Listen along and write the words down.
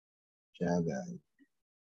At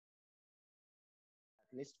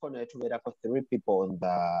least for 3 people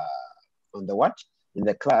on the what? In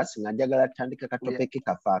the class.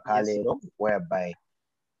 Whereby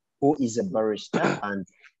who is a barista and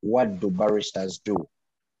what do baristas do?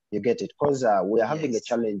 You get it? Because we are having a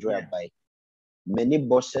challenge whereby many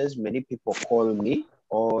bosses, many people call me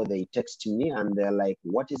or they text me and they're like,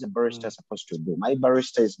 what is a barista supposed to do? My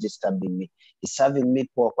barista is disturbing me. He's serving me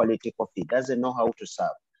poor quality coffee. He doesn't know how to serve.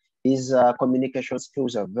 His communication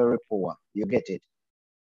skills are very poor. You get it?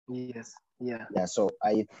 Yes. Yeah. Yeah. So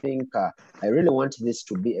I think I really want this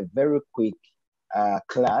to be a very quick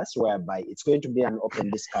class whereby it's going to be an open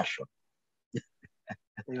discussion.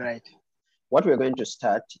 Right. What we're going to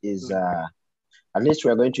start is at least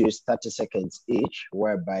we're going to use 30 seconds each,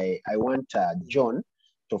 whereby I want John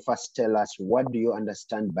to first tell us what do you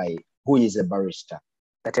understand by who is a barista?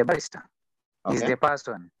 That a barista is the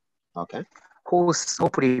person who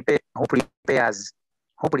prepares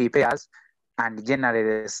and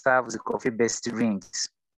generally serves coffee-based drinks.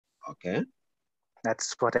 Okay.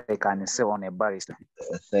 That's what I can say on a barista.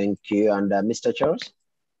 Thank you. And Mr. Charles,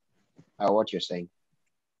 what you're saying?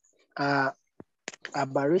 A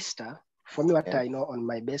barista, for me, what I know on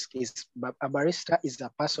my best is a barista is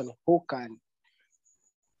a person who can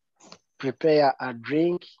prepare a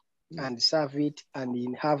drink and serve it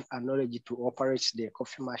and have a knowledge to operate the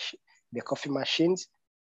coffee machines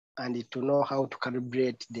and to know how to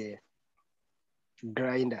calibrate the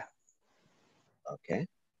grinder.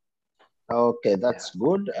 Okay, that's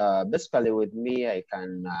good. Basically with me, I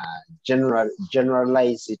can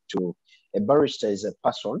generalize it to a barista is a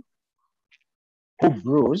person who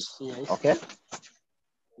brews.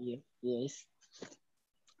 Yes.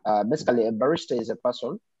 Basically a barista is a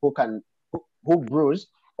person who brews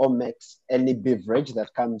or makes any beverage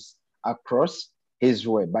that comes across his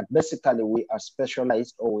way. But basically we are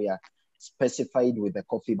specialized or we are specified with the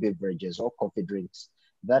coffee beverages or coffee drinks.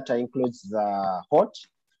 That includes the hot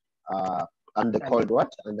and the cold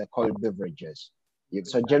what? And the cold beverages.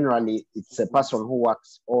 So generally it's a person who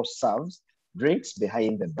works or serves drinks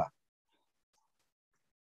behind the bar.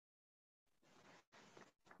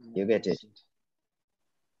 You get it?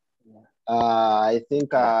 I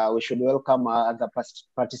think we should welcome our other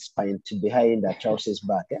participant behind Charles's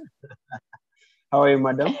back. How are you,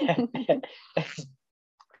 madam?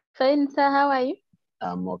 Fine, sir. How are you?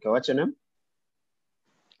 I'm okay. What's your name?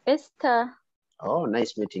 Esther. Oh,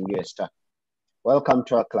 nice meeting you, Esther. Welcome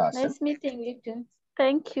to our class. Nice meeting you too.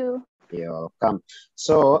 Thank you. You're welcome.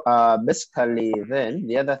 So basically then,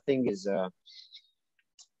 the other thing is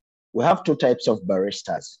we have 2 types of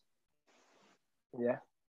baristas. Yeah.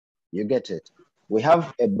 You get it? We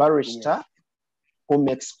have a barista who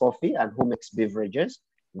makes coffee and who makes beverages.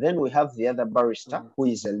 Then we have the other barista who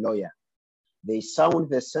is a lawyer. They sound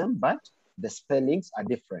the same, but the spellings are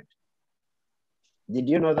different. Did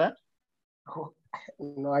you know that? Oh,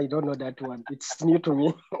 no, I don't know that one. It's new to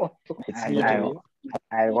me. It's new to me.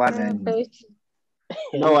 I wasn't.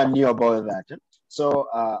 No one knew about that. So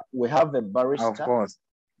we have a barista, of course,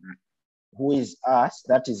 who is us,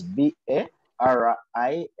 that is B-A-R-I-S-T-A.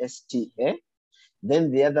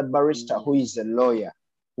 Then the other barista who is a lawyer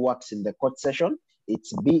who works in the court session,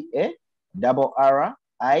 it's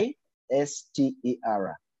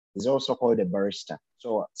B-A-R-R-I-S-T-E-R. Is also called a barista.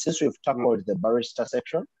 So since we've tackled the barista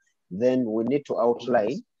section, then we need to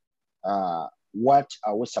outline what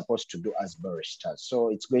are we supposed to do as baristas. So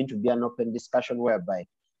it's going to be an open discussion whereby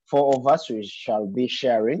 4 of us we shall be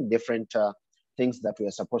sharing different things that we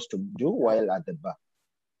are supposed to do while at the bar.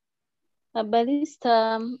 A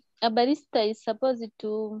barista is supposed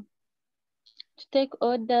to take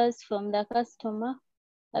orders from the customer.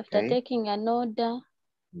 After taking an order,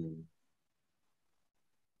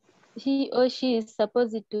 he or she is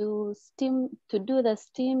supposed to do the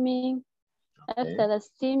steaming. After the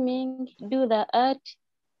steaming, do the art,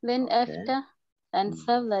 then after, and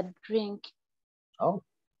serve the drink. Oh,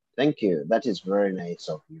 thank you. That is very nice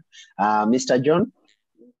of you. Mr. John?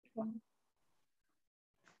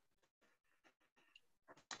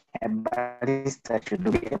 a barista should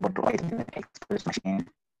be able to operate an espresso machine.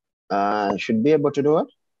 Should be able to do what?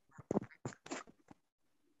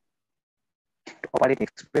 To operate an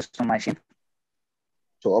espresso machine.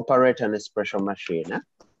 To operate an espresso machine,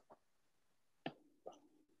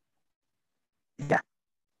 Yeah.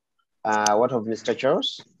 What of Mr.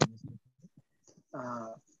 Charles?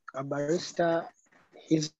 A barista,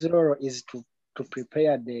 his role is to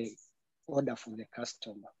prepare the order for the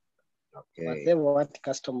customer. Okay.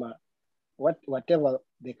 Whatever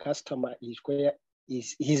the customer is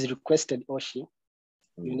requested or she,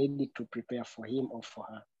 you need to prepare for him or for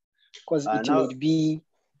her. Because it may be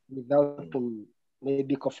without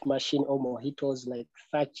maybe coffee machine or mojitos, like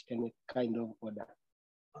such any kind of order.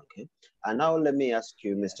 Okay. And now let me ask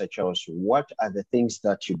you, Mr. Charles, what are the things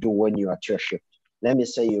that you do when you're at your shift? Let me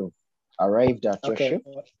say you've arrived at your shift.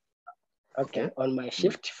 Okay. On my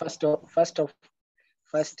shift, first of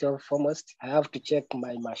foremost, I have to check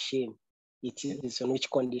my machine. It is on which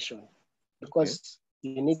condition, because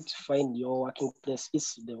you need to find your working place.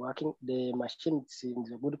 Is the machine is in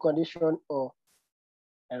a good condition or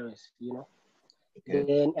else, you know?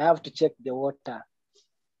 Then I have to check the water,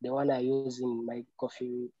 the one I use in my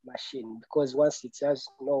coffee machine, because once it has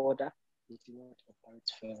no water, it will not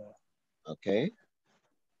operate further. Okay.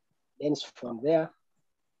 Then from there,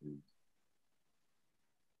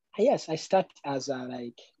 yes, I start as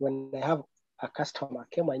like when I have a customer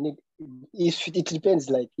came, I need, if it depends,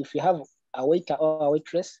 like if you have a waiter or a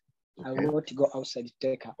waitress, I will not go outside to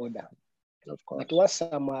take an order. Of course. But once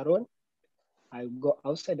I'm alone, I go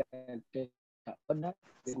outside and take an order,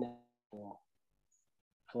 then I go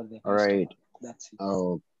for the customer. All right. That's it.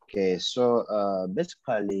 Okay. So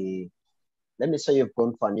basically, let me say you've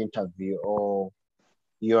gone for an interview or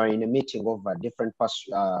you are in a meeting of different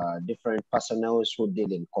personnel who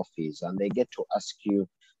deal in coffees, and they get to ask you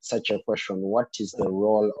such a question: what is the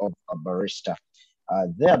role of a barista?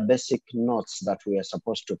 There are basic notes that we are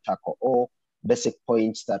supposed to tackle, or basic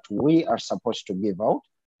points that we are supposed to give out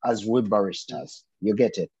as we baristas. Yes. You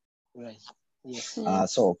get it? Right. Yes.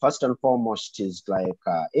 So first and foremost is like,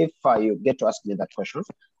 if you get to ask me that question,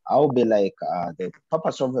 I'll be like, the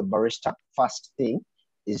purpose of a barista, first thing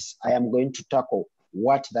is I am going to tackle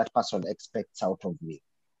what that person expects out of me.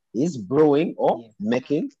 Is brewing or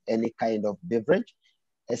making any kind of beverage,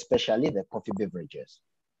 especially the coffee beverages.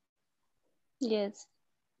 Yes.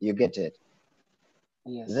 You get it?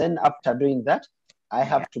 Yes. Then after doing that, I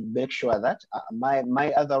have to make sure that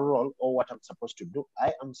my other role, or what I'm supposed to do,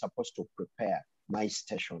 I am supposed to prepare my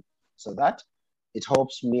station so that it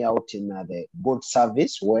helps me out in the good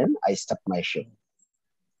service when I start my shift.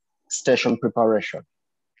 Station preparation.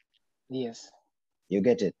 Yes. You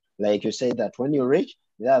get it? Like you say that when you reach,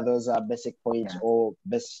 those are basic points or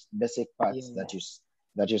basic parts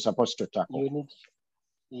that you're supposed to tackle. You need,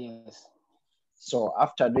 yes. So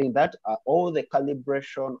after doing that, all the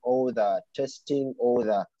calibration, all the testing, all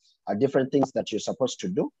the different things that you're supposed to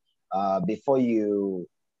do before you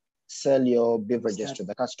sell your beverages to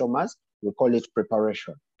the customers, we call it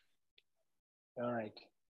preparation. All right.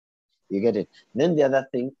 You get it? Then the other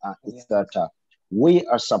thing is that we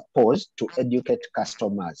are supposed to educate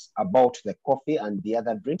customers about the coffee and the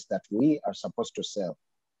other drinks that we are supposed to sell.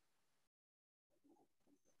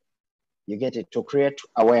 You get it? To create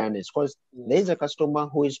awareness, because there's a customer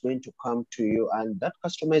who is going to come to you and that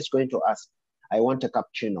customer is going to ask, I want a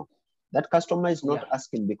cappuccino. That customer is not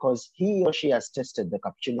asking because he or she has tested the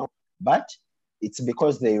cappuccino, but it's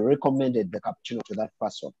because they recommended the cappuccino to that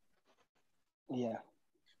person. Yeah.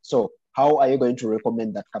 So how are you going to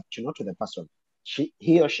recommend that cappuccino to the person?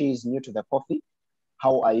 He or she is new to the coffee.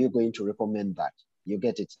 How are you going to recommend that? You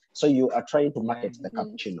get it? So you are trying to market the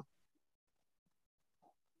cappuccino.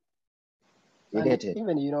 You get it?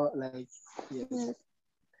 Even, you know, like, yes.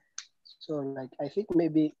 So like, I think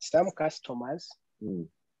maybe some customers,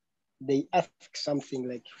 they ask something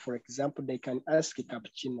like, for example, they can ask a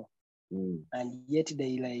cappuccino and yet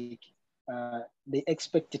they like, they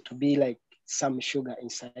expect it to be like some sugar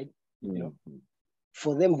inside, you know.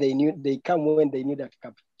 For them, they come when they knew that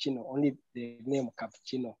cappuccino, only the name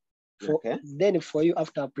cappuccino. Then for you,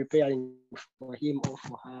 after preparing for him or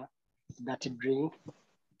for her that drink,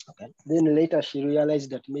 then later she realized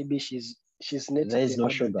that maybe she's not there is no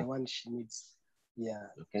sugar, the one she needs. Yeah.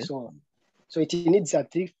 So it needs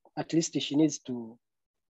at least she needs to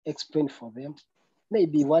explain for them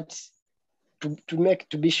maybe what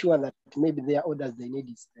to be sure that maybe their orders they need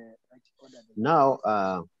is the right order.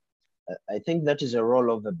 Now, I think that is a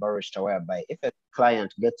role of the barista, whereby if a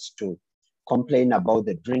client gets to complain about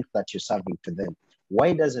the drink that you're serving to them,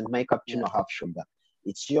 why doesn't my cappuccino have sugar?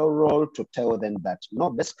 It's your role to tell them that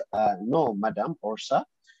no, madam or sir,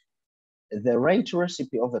 the right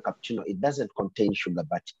recipe of a cappuccino, it doesn't contain sugar.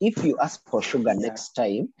 But if you ask for sugar next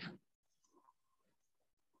time,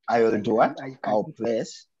 I will do what? I'll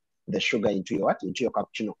place the sugar into your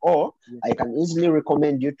cappuccino, or I can easily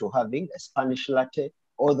recommend you to having a Spanish latte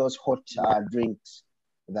or those hot drinks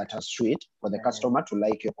that are sweet for the customer to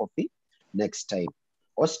like your coffee next time.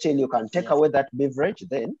 Or still, you can take away that beverage,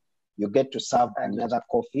 then you get to serve another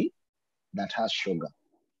coffee that has sugar.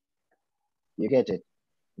 You get it?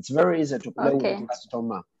 It's very easy to play with the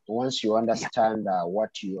customer once you understand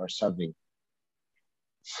what you are serving.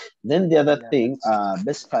 Then the other thing,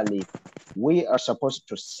 basically, we are supposed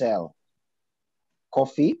to sell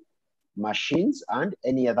coffee machines and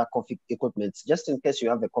any other coffee equipments, just in case you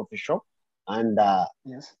have a coffee shop and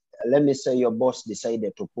let me say your boss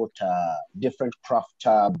decided to put different craft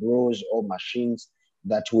brews or machines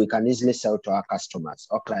that we can easily sell to our customers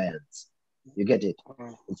or clients. You get it?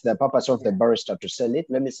 It's the purpose of the barista to sell it.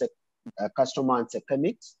 Let me say a customer wants a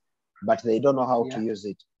chemix, but they don't know how to use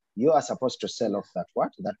it. You are supposed to sell off that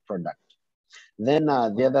product. Then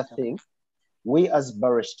the other thing, we as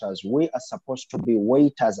baristas, we are supposed to be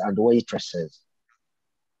waiters and waitresses.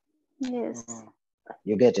 Yes.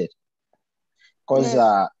 You get it? Because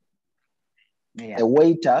a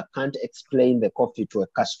waiter can't explain the coffee to a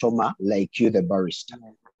customer like you, the barista.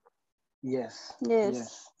 Yes.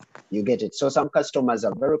 You get it? So some customers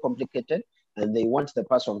are very complicated and they want the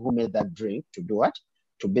person who made that drink to do what?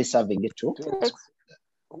 To be serving it to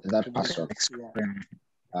that person.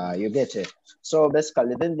 You get it? So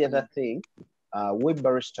basically, then the other thing, we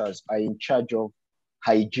baristas are in charge of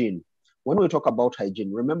hygiene. When we talk about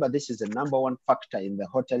hygiene, remember this is the #1 factor in the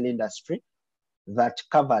hotel industry that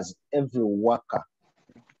covers every worker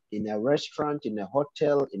in a restaurant, in a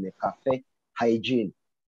hotel, in a cafe. Hygiene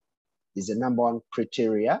is the #1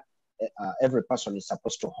 criteria every person is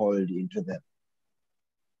supposed to hold into them.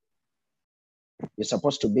 You're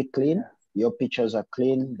supposed to be clean. Your pictures are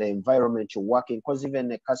clean. The environment you're working, because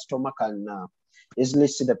even a customer can easily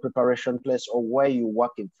see the preparation place or where you're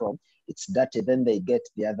working from. It's dirty. Then they get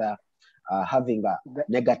the other having a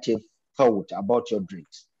negative thought about your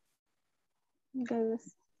drinks.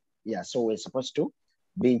 Yeah, so we're supposed to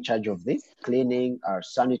be in charge of the cleaning, our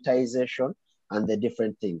sanitization, and the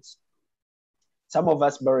different things. Some of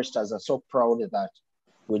us baristas are so proud that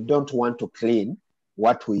we don't want to clean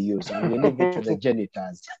what we use and we leave it to the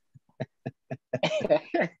janitors.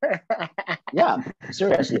 Yeah,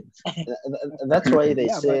 seriously. That's why they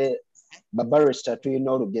say, barista to you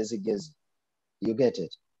know gezi gezi. You get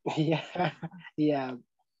it? Yeah,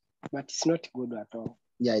 but it's not good at all.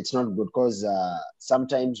 Yeah, it's not good because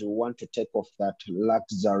sometimes we want to take off that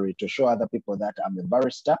luxury to show other people that I'm a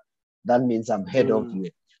barista. That means I'm ahead of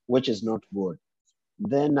you, which is not good.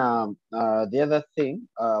 Then the other thing,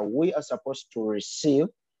 we are supposed to receive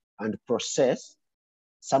and process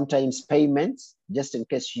sometimes payments, just in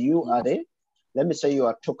case you are there. Let me say you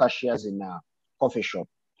are 2 cashiers in a coffee shop.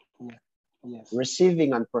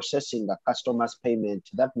 Receiving and processing a customer's payment,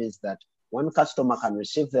 that means that one customer can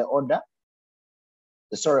receive the order,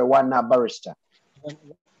 one barista.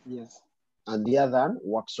 And the other one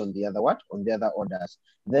works on the other on the other orders.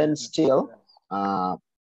 Then still,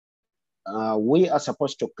 we are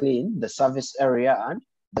supposed to clean the service area and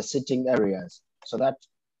the sitting areas so that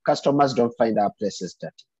customers don't find our places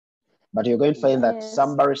dirty. But you're going to find that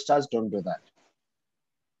some baristas don't do that.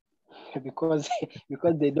 Because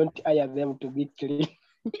they don't hire them to be clean.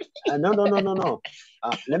 No.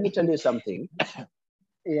 Let me tell you something.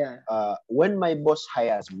 When my boss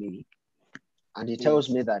hires me and he tells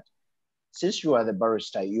me that since you are the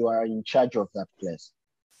barista, you are in charge of that place.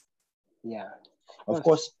 Of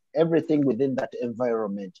course, everything within that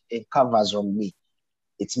environment, it covers on me.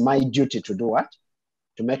 It's my duty to do what?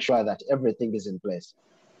 To make sure that everything is in place.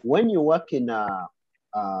 When you work in a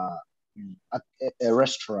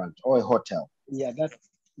restaurant or a hotel,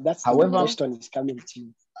 that's however, the question is coming to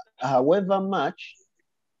you. However much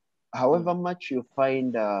you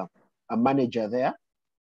find a manager there,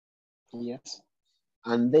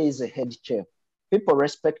 and there is a head chef. People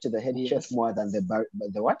respect the head chef more than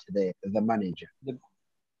the manager.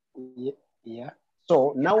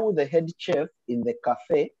 So now the head chef in the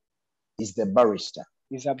cafe is the barista.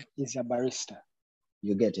 Is a barista.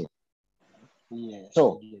 You get it?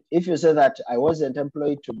 So if you say that I wasn't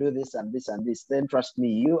employed to do this and this and this, then trust me,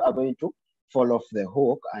 you are going to fall off the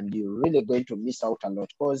hook and you're really going to miss out a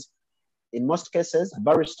lot, because in most cases,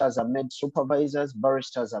 baristas are made supervisors,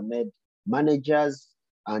 baristas are made managers,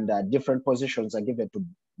 and different positions are given to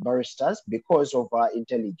baristas because of our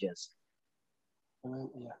intelligence.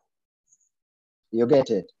 You get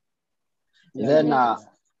it? Then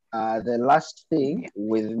the last thing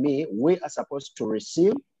with me, we are supposed to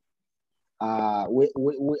receive, we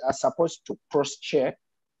are supposed to cross-check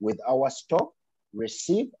with our stock,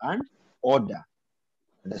 receive and order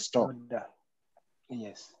the stock.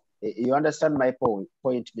 Yes. You understand my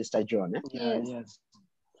point, Mr. John? Eh? Yes.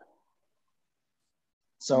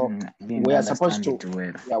 So we are supposed to,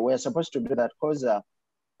 we are supposed to do that because I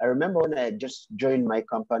remember when I just joined my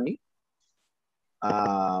company,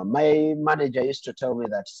 my manager used to tell me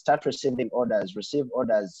that start receiving orders, receive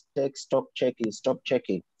orders, take stock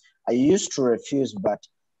checking. I used to refuse, but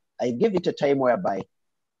I gave it a time whereby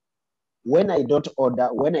when I don't order,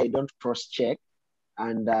 when I don't cross-check,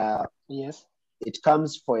 and yes, it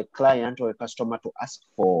comes for a client or a customer to ask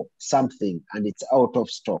for something and it's out of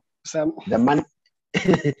stock, the man,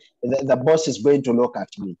 the boss is going to look at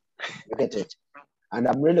me. You get it? And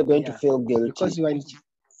I'm really going to feel guilty. Because you are in,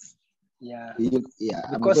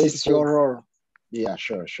 because it's your role. Yeah,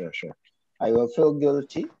 sure. I will feel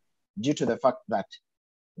guilty due to the fact that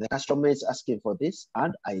the customer is asking for this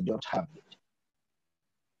and I don't have it.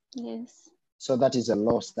 Yes. So that is a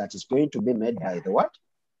loss that is going to be made by the what?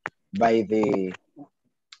 By the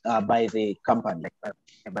company.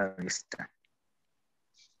 Barista.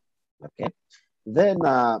 Okay. Then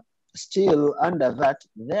still under that,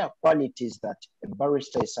 there are qualities that a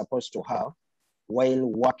barista is supposed to have while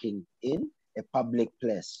working in a public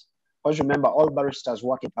place. Because remember, all baristas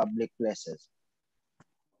work in public places.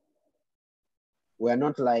 We're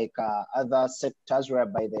not like other sectors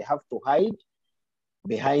whereby they have to hide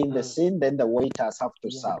behind the scene, then the waiters have to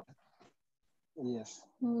serve. Yes.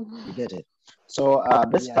 You get it? So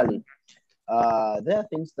basically, there are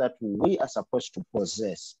things that we are supposed to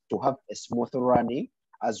possess to have a smooth running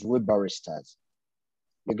as we baristas.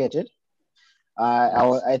 You get it?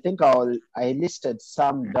 I think I listed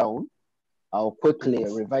some down. I'll quickly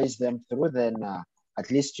revise them through, then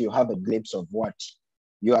at least you have a glimpse of what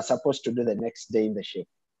you are supposed to do the next day in the shift.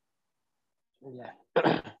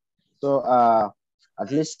 Yeah. So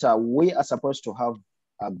at least we are supposed to have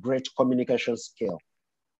a great communication skill.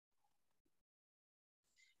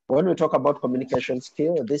 When we talk about communication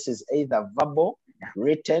skill, this is either verbal,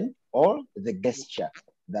 written, or the gesture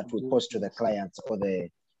that we post to the clients or the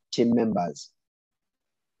team members.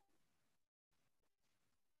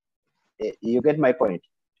 You get my point?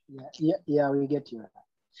 Yeah, we get you.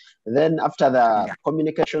 Then after the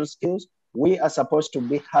communication skills, we are supposed to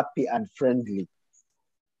be happy and friendly.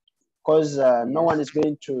 Because no one is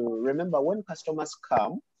going to remember when customers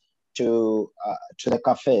come to the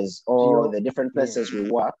cafes or the different places we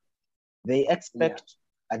work, they expect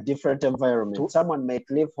a different environment. Someone might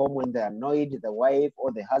leave home when they're annoyed, the wife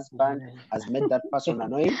or the husband has made that person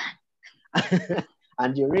annoyed.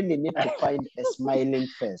 And you really need to find a smiling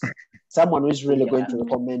face. Someone who is really going to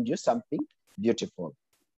recommend you something beautiful.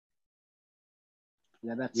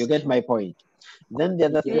 Yeah, that's you get my point. Then the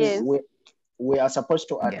other thing, we are supposed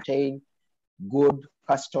to attain good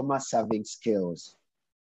customer serving skills.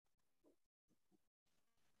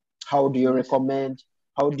 How do you recommend?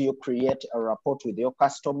 How do you create a rapport with your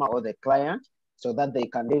customer or the client so that they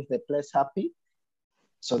can leave the place happy?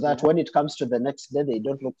 So that when it comes to the next day, they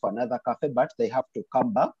don't look for another cafe, but they have to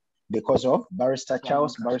come back because of Barista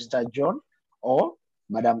Charles, Barista John, or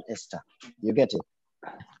Madam Esther. You get it?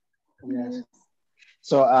 Yes.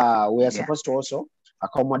 So we are supposed to also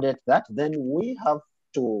accommodate that. Then we have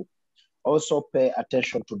to also pay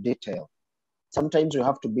attention to detail. Sometimes you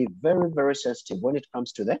have to be very, very sensitive when it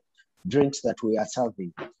comes to the drinks that we are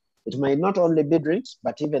serving. It might not only be drinks,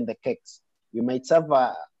 but even the cakes. You might serve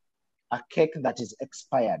a cake that is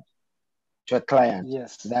expired to a client.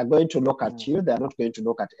 Yes. They are going to look at you. They are not going to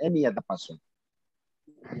look at any other person.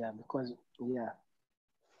 Yeah, because,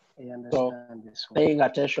 I understand so this one. Paying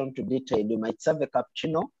attention to detail. You might serve a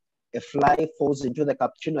cappuccino. A fly falls into the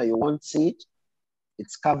cappuccino. You won't see it.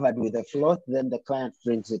 It's covered with a cloth. Then the client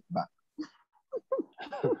brings it back.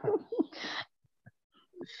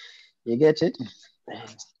 You get it?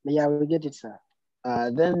 Yeah, we get it, sir.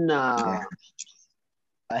 Then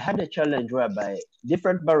I had a challenge whereby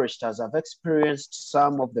different baristas have experienced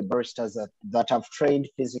some of the baristas that have trained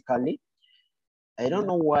physically. I don't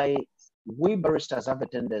know why we baristas have a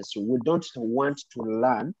tendency. We don't want to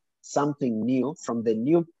learn something new from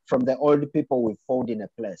the old people we found in a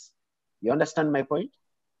place. You understand my point?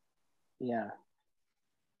 Yeah.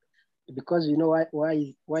 Because you know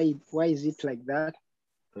why is it like that?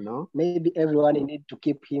 You know? Maybe everyone need to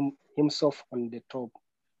keep himself on the top.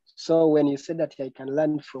 So when you say that I can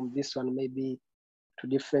learn from this one, maybe to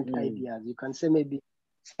different ideas, you can say maybe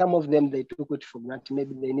some of them they took it for granted.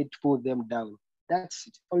 Maybe they need to pull them down. That's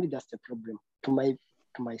it. Only that's the problem. To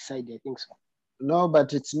my side, I think so. No,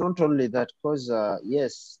 but it's not only that, because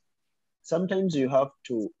yes, sometimes you have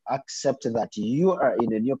to accept that you are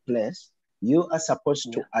in a new place. You are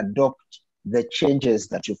supposed to adopt the changes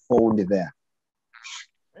that you found there.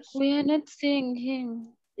 We are not seeing him.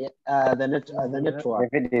 Yeah, the network.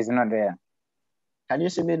 David is not there. Can you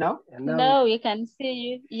see me now? No, we can see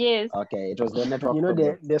you. Yes. Okay, it was the network. You know,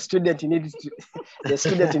 the student needs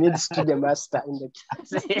to the master in the class.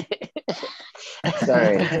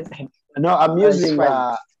 Sorry. No, I'm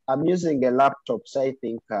using a laptop, so I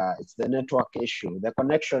think it's the network issue, the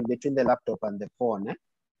connection between the laptop and the phone.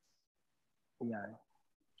 Yeah.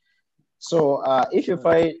 So if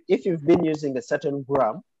you've been using a certain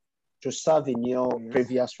gram to serve in your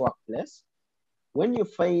previous workplace, when you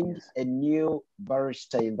find a new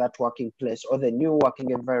barista in that working place or the new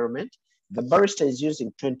working environment, the barista is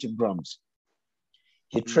using 20 grams.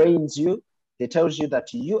 He trains you, he tells you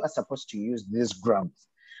that you are supposed to use these grams.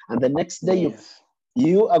 And the next day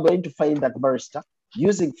you are going to find that barista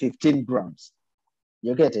using 15 grams.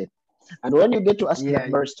 You get it? And when you get to ask that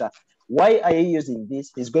barista, why are you using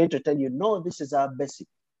this? He's going to tell you, no, this is our basic.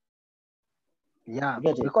 Yeah,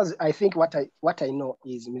 because I think what I know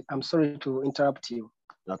is, I'm sorry to interrupt you.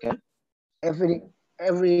 Okay.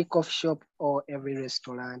 Every coffee shop or every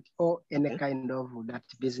restaurant or any kind of that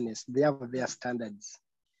business, they have their standards.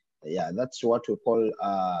 Yeah, that's what we call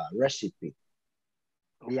recipe.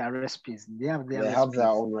 Yeah, recipes. They have their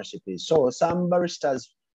own recipes. So some baristas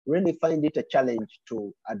really find it a challenge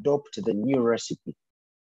to adopt the new recipe.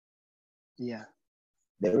 Yeah.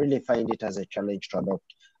 They really find it as a challenge to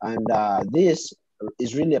adopt. And this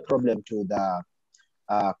is really a problem to the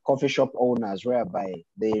coffee shop owners, whereby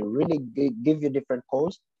they really give you different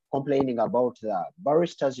calls complaining about the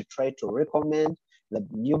baristas you try to recommend, the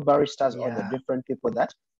new baristas or the different people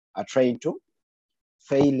that are trying to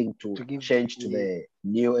failing to change to the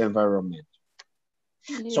new environment.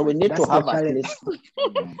 So we need to have at least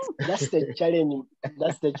that's the challenge.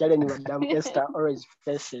 That's the challenge Madam Esther always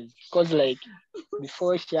faces, because like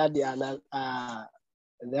before she had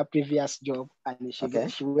their previous job and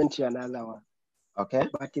she went to another one. Okay.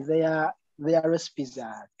 But their recipes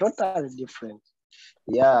are totally different.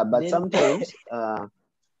 Yeah, but sometimes,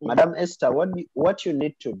 Madam Esther, what you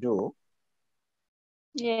need to do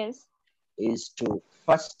is to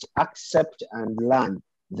first accept and learn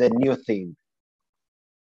the new thing.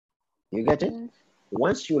 You get it?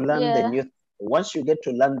 Once you learn once you get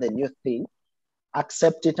to learn the new thing,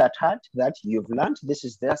 accept it at heart that you've learned, this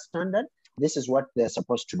is their standard, this is what they're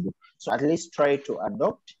supposed to do. So at least try to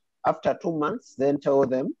adopt. After 2 months, then tell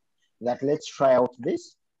them that let's try out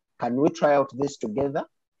this. Can we try out this together?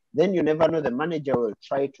 Then you never know, the manager will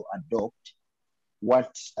try to adopt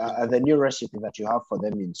what the new recipe that you have for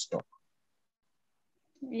them in stock.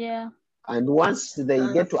 Yeah. And once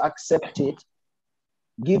they get to accept it,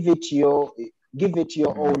 give it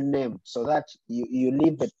your own name, so that you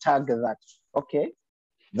leave a tag that, okay,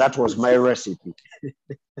 that was my recipe.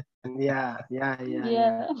 Yeah.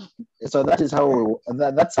 So that is how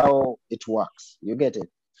that's how it works. You get it?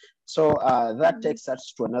 So that takes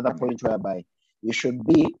us to another point, whereby you should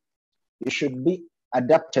be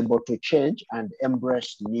adaptable to change and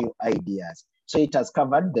embrace new ideas. So it has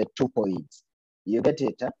covered the 2 points. You get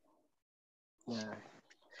it? Huh? Yeah.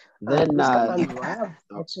 Then Mr.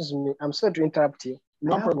 Andrew, excuse me, I'm sorry to interrupt you.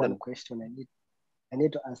 No problem. One question I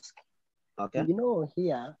need to ask. Okay. You know,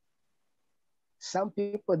 here, some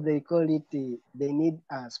people, they call it, they need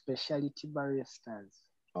specialty baristas.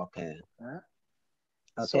 Okay. Huh?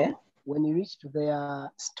 Okay. So when you reach to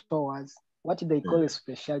their stores, what they call a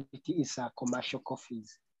specialty is commercial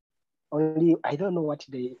coffees. Only, I don't know what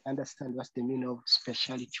they understand, what's the meaning of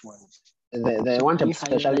specialty ones. They want a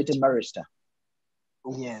specialty barista.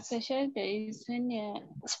 Yes. Specialty is when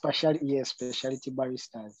specialty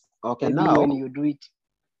baristas. Okay, maybe now when you do it.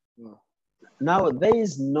 Now there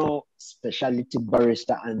is no specialty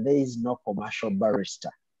barista and there is no commercial barista.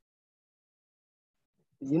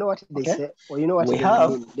 You know what they say, or you know what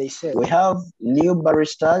mean? They say we have new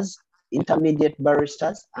baristas, intermediate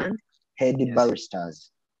baristas, and head baristas.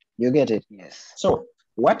 You get it? Yes. So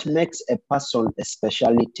what makes a person a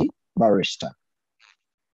specialty barista?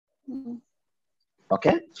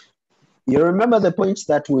 Okay. You remember the points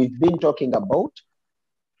that we've been talking about?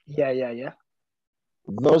 Yeah.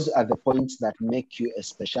 Those are the points that make you a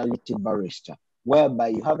specialty barista, whereby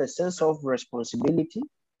you have a sense of responsibility.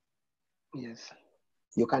 Yes.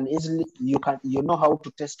 You know how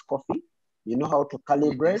to test coffee, you know how to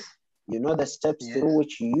calibrate, you know the steps through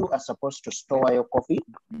which you are supposed to store your coffee.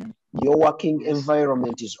 Your working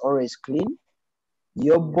environment is always clean.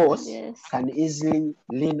 Your boss can easily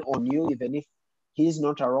lean on you, even if he's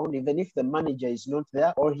not around, even if the manager is not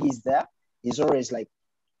there or he's there, he's always like,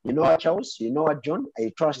 you know what, Charles, you know what, John,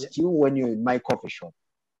 I trust you when you're in my coffee shop.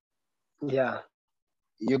 Yeah.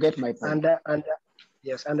 You get my point. And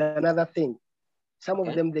yes, and another thing, some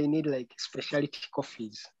of them, they need like specialty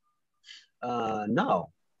coffees. Now,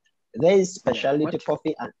 there is specialty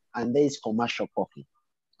coffee and there is commercial coffee.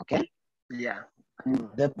 Okay? Yeah.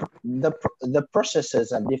 The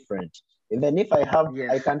processes are different. Even if I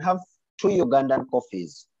can have 2 Ugandan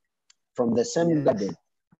coffees from the same garden,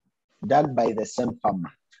 done by the same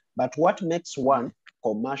farmer. But what makes one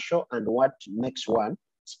commercial and what makes one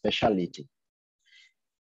specialty?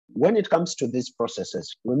 when it comes to these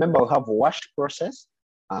processes, remember we have washed process,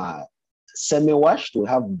 semi-washed, we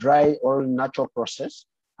have dry or natural process,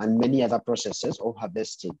 and many other processes of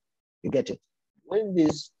harvesting. You get it? When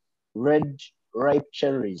these red ripe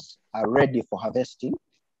cherries are ready for harvesting,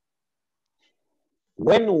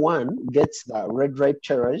 when one gets the red ripe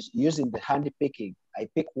cherries using the hand picking, I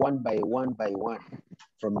pick one by one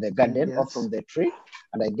from the garden or from the tree,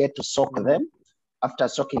 and I get to soak them. After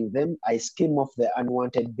soaking them, I skim off the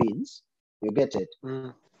unwanted beans. You get it?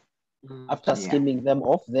 After skimming them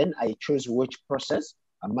off, then I choose which process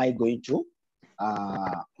am I going to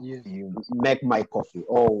make my coffee,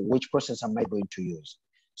 or which process am I going to use.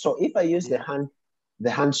 So if I use the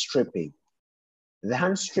hand stripping, the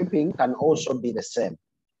hand stripping can also be the same,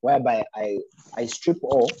 whereby I strip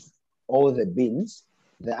off all the beans,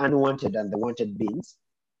 the unwanted and the wanted beans,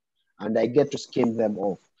 and I get to skim them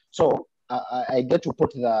off. So I get to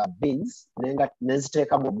put the beans,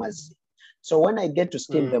 so when I get to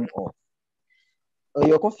skim them off,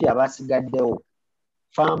 your coffee abasigaddeo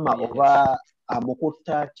farmer oba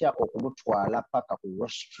amukutta atya okumutwala paka ku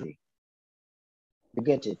roastery. You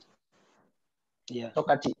get it? Yeah. So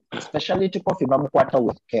kati specialty coffee bamukwata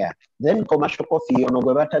with care. Then commercial coffee ono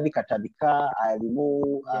gwe batabika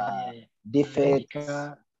alimu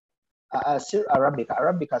defects. Still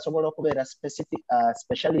Arabica asobola okubeera specific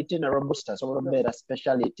speciality ne Robusta asobola okubeera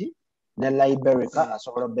speciality ne Liberica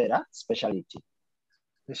asobola okubeera speciality.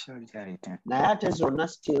 Naye ate zonna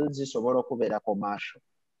still zisobola okubeera commercial.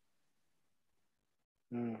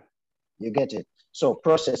 You get it? So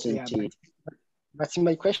processing tea. But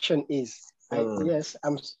my question is, yes,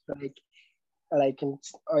 I'm like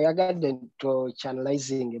I got into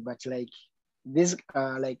channelizing, but like this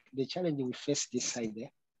like the challenge we face this side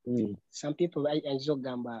there. Some people I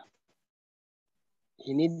gamba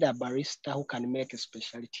you need a barista who can make a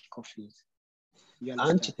specialty coffees. You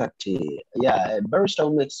understand? Yeah, a barista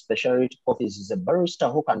who makes specialty coffees is a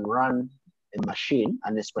barista who can run a machine,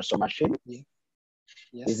 an espresso machine.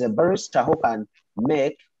 Yes. Is a barista who can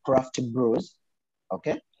make craft brews.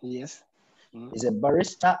 Okay. Yes. Is a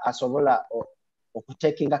barista asobola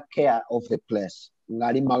taking care of the place.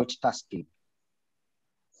 Ngali multitasking.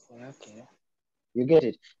 Okay. You get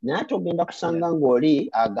it? Naye togenda kusanga ng'oli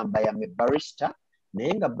agamba yame barista,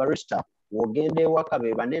 naye nga barista w'ogenda ewaka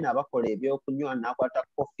be banene abakola ebyokunywa n'akwata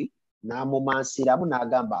coffee n'amumansiramu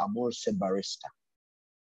n'agamba I'm also barista.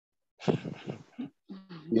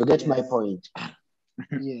 You get my point?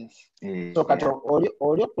 Yes. So kati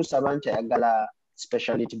oli okusaba nti ayagala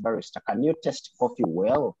specialty barista. Can you test coffee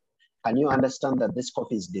well? Can you understand that this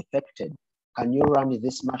coffee is defected? Can you run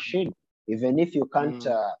this machine? Even if you can't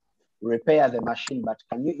repair the machine, but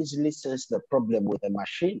can you easily sense the problem with the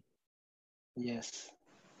machine? Yes.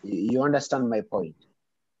 You understand my point?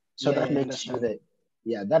 So that makes you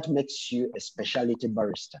that makes you a specialty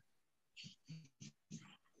barista.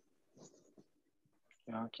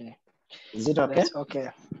 Okay. Is it okay? That's okay.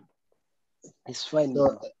 It's fine.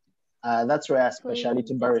 So that's where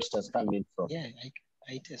specialty baristas come in from. Yeah,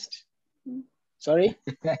 I test. Sorry?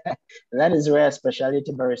 That is where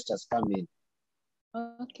specialty baristas come in.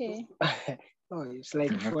 Okay. Oh, it's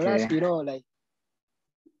like for us, like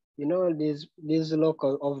these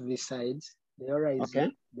local of the sides, they always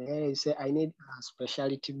they say I need a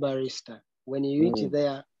specialty barista. When you reach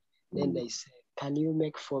there, then they say, can you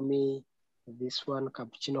make for me this one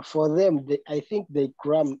cappuccino? For them, I think they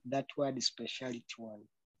cram that word specialty one.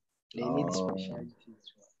 They need specialty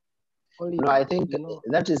one. No, I think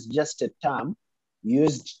that is just a term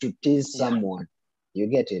used to tease someone. You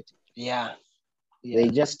get it? Yeah. They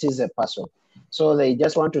just tease a person. So they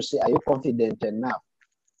just want to say, are you confident enough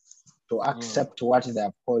to accept what they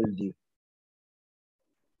have called you?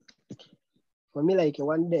 For me, like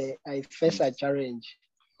one day I face a challenge.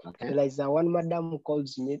 Okay. Like the one madam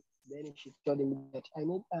calls me, then she told me that I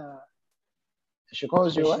need she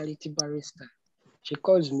calls you specialty barista. She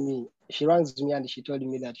calls me, she rings me and she told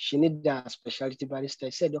me that she needs a specialty barista. I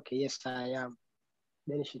said, okay, yes, I am.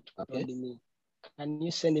 Then she told me, can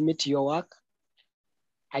you send me to your work?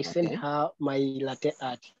 I sent her my latte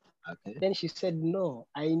art. Okay. Then she said, no,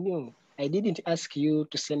 I knew. I didn't ask you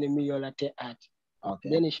to send me your latte art. Okay.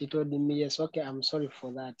 Then she told me, yes, okay, I'm sorry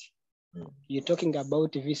for that. You're talking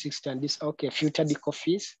about V60 and this, okay, filtered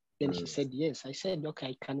coffees? Then she said, yes. I said, okay,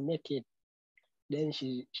 I can make it. Then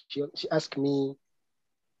she asked me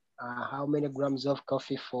how many grams of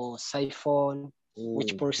coffee for siphon,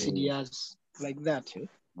 which procedures, like that.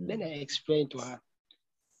 Then I explained to her.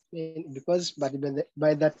 Because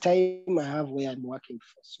by that time I have where I'm working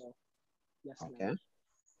for, so yes. Okay.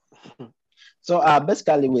 So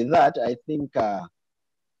basically with that, I think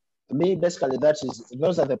me, basically,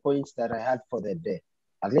 those are the points that I had for the day.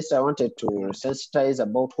 At least I wanted to sensitize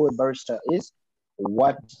about who a barista is,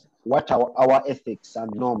 what our ethics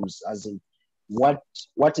and norms, as in what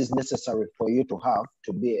is necessary for you to have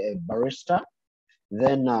to be a barista.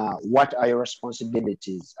 Then what are your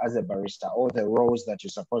responsibilities as a barista, or the roles that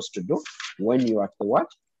you're supposed to do when you are at the what?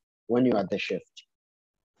 When you are at the shift.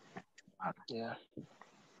 Yeah.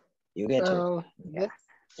 You get it?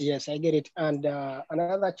 Yes, I get it. And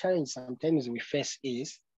another challenge sometimes we face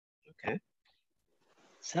is, okay,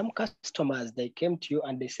 some customers, they came to you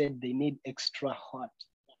and they said they need extra hot.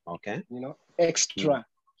 Okay. You know, extra.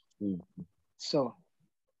 Mm. So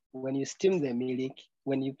when you steam the milk,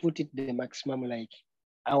 when you put it the maximum, like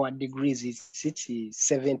our degrees is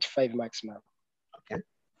 75 maximum. Okay.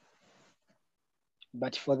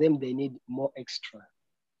 But for them, they need more extra.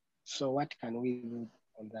 So what can we do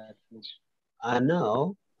on that?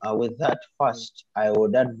 Now, with that, first, I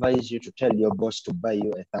would advise you to tell your boss to buy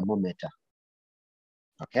you a thermometer.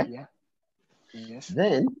 Okay? Yeah. Yes.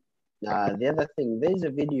 Then, the other thing, there's a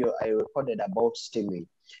video I recorded about steaming,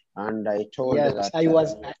 and I told that I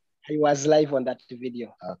was live on that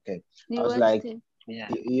video. Okay. I was like,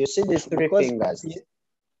 you see these three fingers.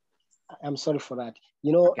 I'm sorry for that.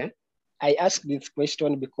 You know, okay, I asked this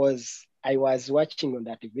question because I was watching on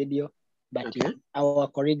that video, but our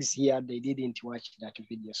colleagues here, they didn't watch that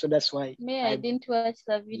video. So that's why I didn't watch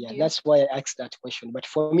the video. Yeah, that's why I asked that question. But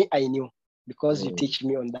for me, I knew because you teach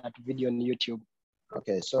me on that video on YouTube.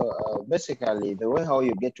 Okay, so basically the way how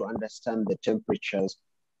you get to understand the temperatures,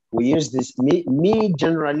 we use this, me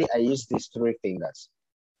generally, I use these three fingers.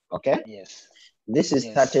 Okay? Yes. This is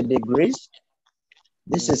 30 degrees,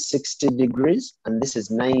 this is 60 degrees, and this is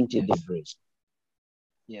 90 degrees.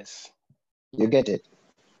 Yes. You get it?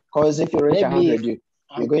 Because if you reach 100,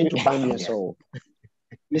 you're going to burn your soul.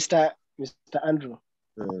 Mr. Andrew,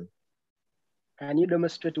 can you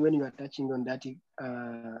demonstrate when you are touching on that?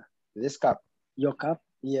 This cup? Your cup?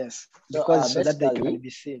 Yes. Because so that they can be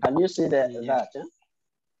seen. Can you see that? Eh?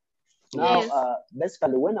 Now,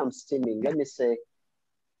 basically, when I'm steaming, let me say,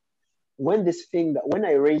 when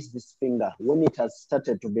I raise this finger, when it has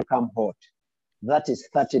started to become hot, that is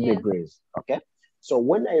 30 degrees, okay? So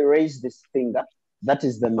when I raise this finger, that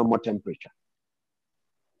is the normal temperature.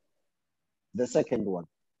 The second one.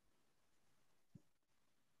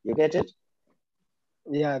 You get it?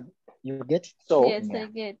 Yeah, you get it? So, yes, I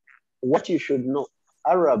get. What you should know,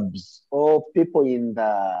 Arabs or people in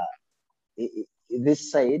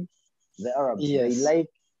this side, the Arabs, they like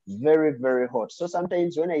very, very hot. So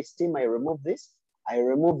sometimes when I steam, I remove this.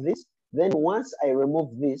 Then once I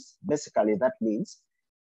remove this, basically that means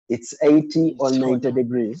it's 80 or 90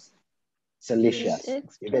 degrees Celsius.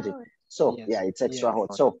 You get it? So it's extra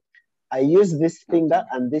hot. So I use this finger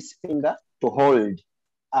and this finger to hold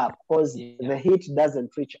up because the heat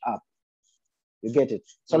doesn't reach up. You get it?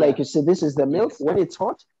 So like you see, this is the milk. When it's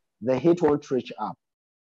hot, the heat won't reach up.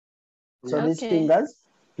 So these fingers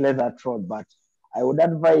play that role. But I would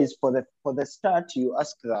advise for the start, you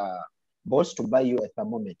ask the boss to buy you a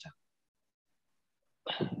thermometer.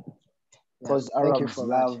 Because Arabs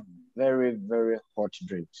love very, very hot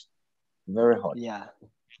drinks. Very hot. Yeah.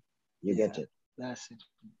 You get it? That's it.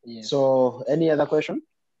 Yes. So any other question?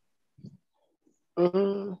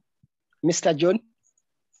 Mr. John?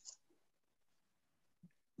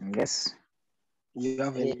 Yes. You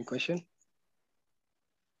have any question?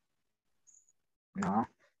 No.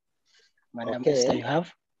 Madam Esther, you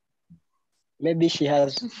have? Maybe she have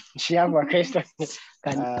a question.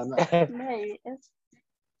 What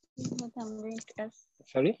I'm going to ask.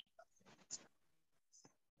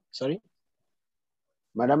 Sorry?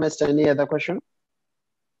 Madam Esther, any other question?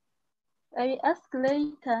 I will ask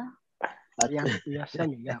later. We are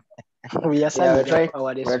summing up.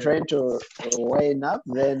 We're trying to wind up.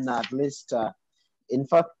 Then at least, in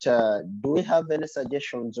fact, do we have any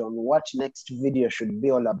suggestions on what next video should be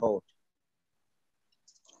all about?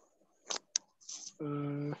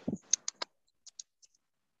 In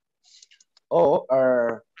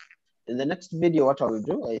the next video, what I'll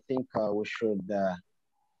do, I think we should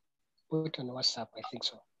put on WhatsApp. I think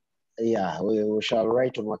so. Yeah, we shall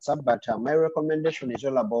write on WhatsApp. But my recommendation is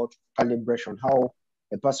all about calibration, how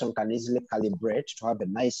a person can easily calibrate to have a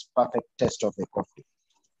nice, perfect taste of the coffee.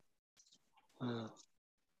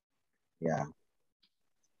 Yeah.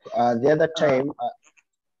 The other time,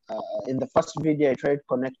 in the first video, I tried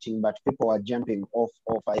connecting, but people were jumping off.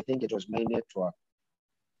 I think it was my network.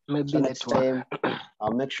 Maybe so next time,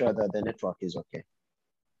 I'll make sure that the network is okay.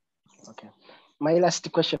 Okay. My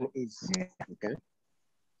last question is, okay.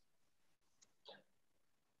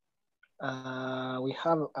 We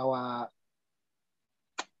have our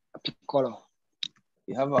piccolo.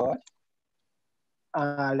 You have a what?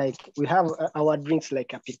 Like we have our drinks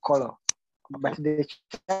like a piccolo, but the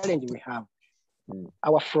challenge we have,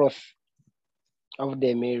 our froth of the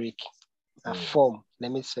Americ, a foam.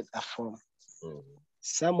 Let me say a foam.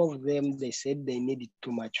 Some of them, they said they need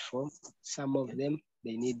too much foam. Some of them,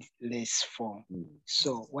 they need less foam.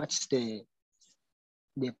 So what's the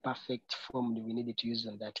perfect foam we need to use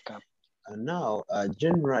on that cup? Now,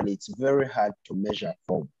 generally, it's very hard to measure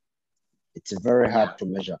foam. It's very hard to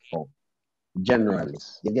measure foam. Generally,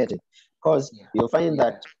 you get it? Because you'll find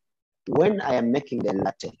that when I am making a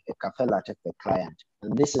latte, a cafe latte for a client,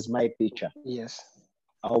 and this is my picture. Yes.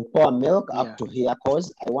 I'll pour milk up to here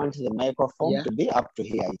because I want the microfoam to be up to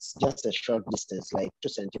here. It's just a short distance, like 2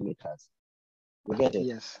 centimeters. You get it?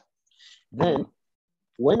 Yes. Then,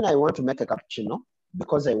 when I want to make a cappuccino,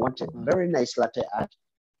 because I want a very nice latte art,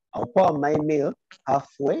 I'll pour my milk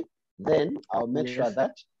halfway. Then I'll make sure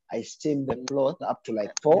that I steam the cloth up to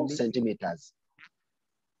like 4 centimeters.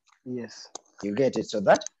 Yes. You get it? So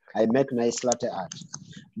that I make nice latte art.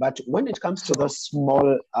 But when it comes to those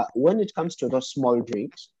small,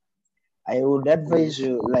 drinks, I would advise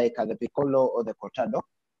you, like the piccolo or the cortado,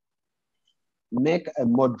 make a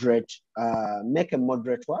moderate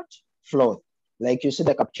what? Flow. Like you see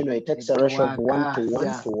the cappuccino, it takes a ratio of 1 to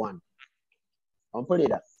 1 to 1. I'll put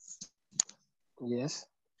it up. Yes.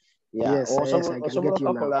 Yeah. Yes, I can get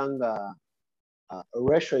you now.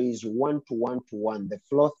 Ratio is 1 to 1 to 1. The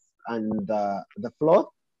froth and the froth,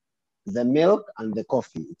 the milk and the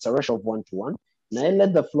coffee. It's a ratio of 1 to 1. Now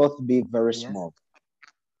let the froth be very small.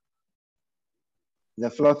 The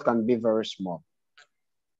froth can be very small.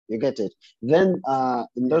 You get it? Then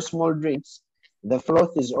in those small drinks, the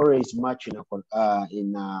froth is always much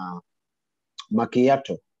in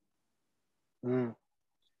macchiato.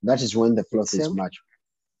 That is when the froth is much.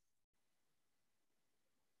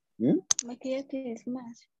 Macchiato is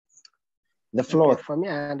much. The froth. Okay, for me,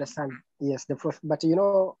 I understand. Yes, the froth. But you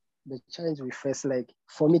know, the challenge we face, like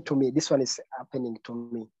to me, this one is happening to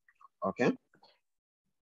me. Okay.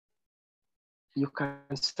 You can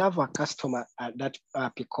serve a customer that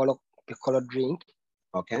piccolo drink.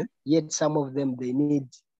 Okay. Yet some of them, they need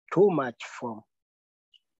too much foam.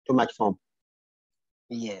 Too much foam.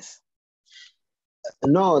 Yes.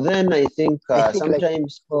 No, then I think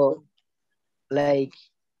sometimes like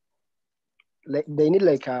they need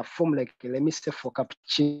like a foam, like let me say for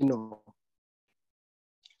cappuccino.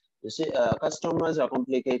 You see, customers are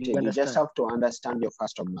complicated. You just have to understand your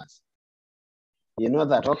customers. You know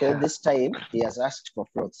that, okay, this time he has asked for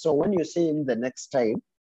froth. So when you see him the next time,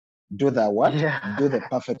 do the what? Do the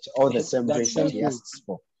perfect or the same drink that he asks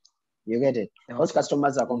for. You get it? Those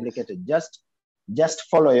customers are complicated. Just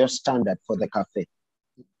follow your standard for the cafe.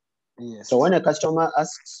 Yes. So when a customer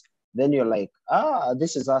asks, then you're like,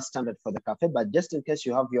 this is our standard for the cafe, but just in case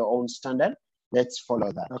you have your own standard, let's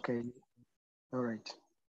follow that. Okay. All right.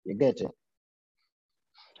 You get it?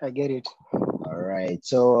 I get it. All right.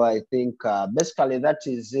 So I think basically that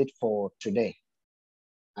is it for today.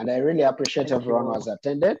 And I really appreciate everyone who has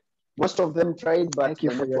attended. Most of them tried, but the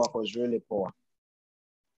network was really poor.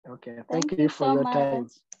 Okay. Thank you for your time.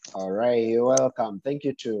 All right. You're welcome. Thank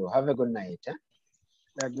you too. Have a good night.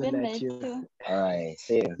 Good night too. All right.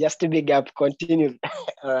 See you. Just to big up. Continue.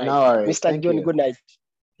 All right. No worries. Mr. John, good night.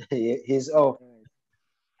 He's off.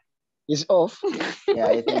 He's off? Yeah,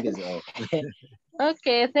 I think he's off.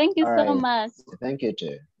 Okay. Thank you so much. Thank you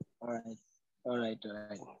too. All right. All right.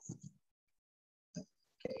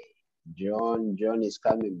 Okay. John is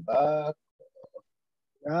coming back.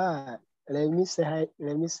 Let me say hi.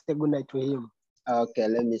 Let me say good night to him. Okay,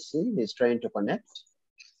 let me see. He's trying to connect.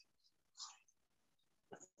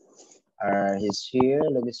 He's here.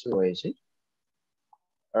 Let me see. Where is he?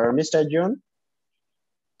 Mr. John?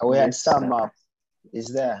 We had sum up. Is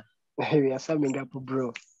there? We are summing up,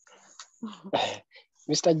 bro.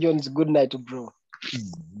 Mr. Jones, good night, bro.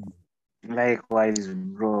 Likewise,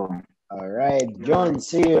 bro. All right, John,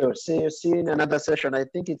 see you in another session. I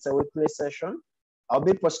think it's a weekly session. I'll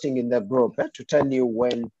be posting in the group to tell you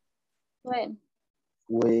when.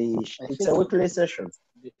 It's a weekly session.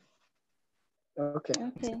 Okay.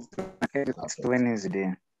 It's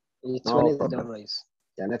Wednesday. It's Wednesday.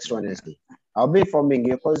 Yeah, next Wednesday. I'll be informing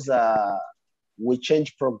you because we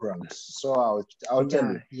change programs. So I'll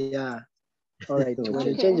tell you. Yeah. All right. When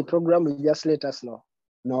you change the program, you just let us know.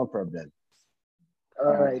 No problem.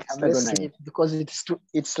 All right. Let's sleep because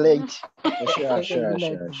it's late.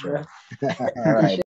 Sure. All right.